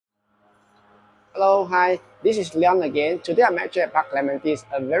Hello, hi. This is Leon again. Today I'm actually at Parc Clematis,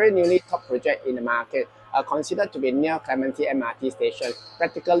 a very newly top project in the market, considered to be near Clementi MRT station,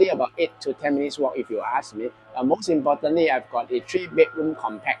 practically about 8 to 10 minutes walk if you ask me. Most importantly, I've got a 3-bedroom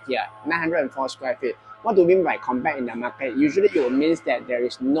compact here, 904 square feet. What do we mean by compact in the market? Usually it means that there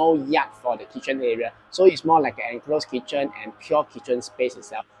is no yard for the kitchen area, so it's more like an enclosed kitchen and pure kitchen space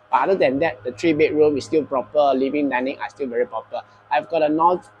itself. But other than that, the 3-bedroom is still proper, living, dining are still very proper. I've got a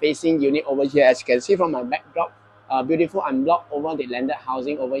north-facing unit over here, as you can see from my backdrop. Beautiful unblock over the landed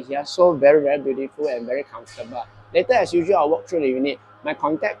housing over here. So very, very beautiful and very comfortable. Later, as usual, I'll walk through the unit. My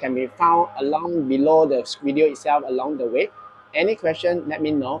contact can be found along below the video itself along the way. Any question, let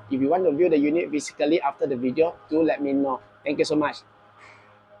me know. If you want to view the unit physically after the video, do let me know. Thank you so much.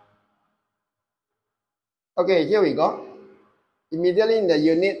 Okay, here we go. Immediately in the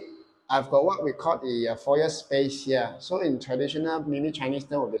unit, I've got what we call the foyer space here. So in traditional maybe Chinese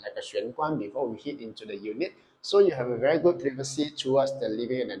term will be like a 玄关 before we hit into the unit. So you have a very good privacy towards the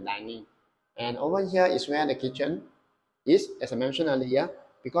living and the dining. And over here is where the kitchen is, as I mentioned earlier,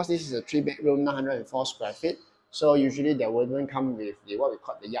 because this is a 3-bedroom, 904 square feet. So usually they wouldn't come with the what we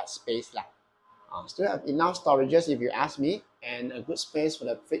call the yard space lah. Still have enough storages if you ask me, and a good space for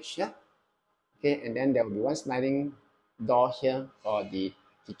the fridge here. Okay, and then there will be one sliding door here for the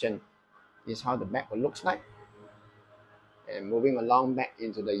kitchen. This is how the back will look like. And moving along back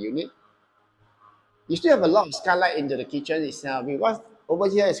into the unit. You still have a lot of skylight into the kitchen itself because over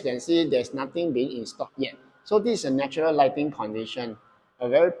here, as you can see, there's nothing being installed yet. So this is a natural lighting condition, a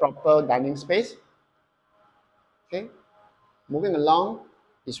very proper dining space. Okay, moving along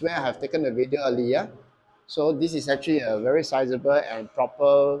is where I have taken the video earlier. So this is actually a very sizable and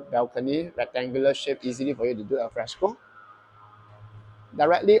proper balcony, rectangular shape, easily for you to do a fresco.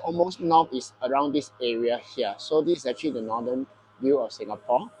 Directly almost north is around this area here. So this is actually the northern view of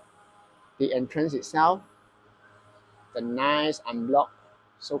Singapore. The entrance itself, the nice unblocked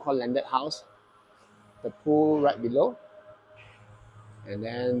so-called landed house, the pool right below, and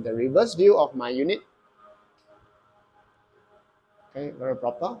then the reverse view of my unit. Okay, very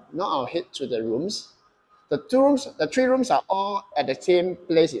proper. Now I'll head to the rooms. The three rooms are all at the same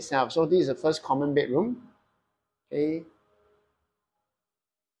place itself. So this is the first common bedroom. Okay,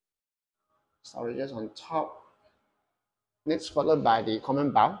 storages on top. Next, followed by the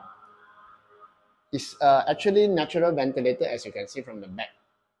common bath. It's actually natural ventilated, as you can see from the back.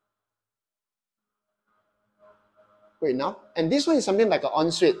 Good enough. And this one is something like an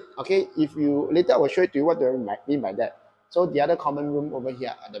ensuite. Okay, if you later I will show it to you what do I mean by that. So the other common room over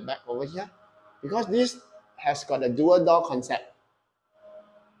here at the back over here, because this has got a dual door concept.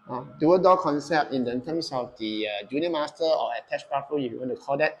 Dual door concept in terms of the junior master or attached bathroom, if you want to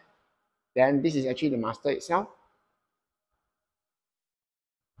call that. Then this is actually the master itself.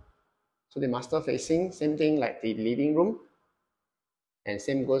 So the master facing, same thing like the living room. And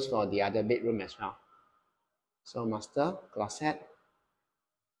same goes for the other bedroom as well. So master, closet,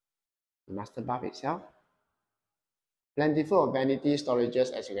 the master bath itself. Plentiful of vanity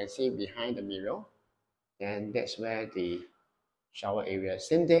storages, as you can see behind the mirror. And that's where the shower area.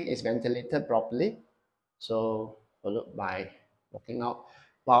 Same thing is ventilated properly. So followed by walking out.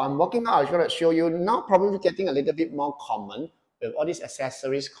 While I'm walking out, I'm going to show you now probably getting a little bit more common with all these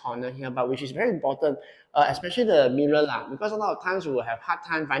accessories corner here, but which is very important, especially the mirror lah. Because a lot of times we will have hard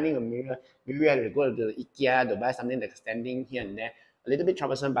time finding a mirror. Maybe we have to go to the IKEA to buy something that's standing here and there. A little bit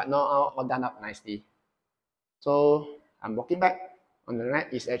troublesome, but now all done up nicely. So I'm walking back. On the right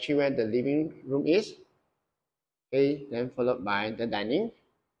is actually where the living room is. Okay, then followed by the dining.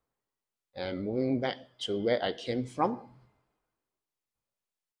 And moving back to where I came from.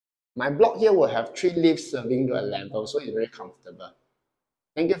 My block here will have 3 lifts serving to a level, so it's very comfortable.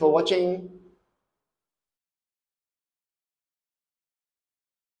 Thank you for watching.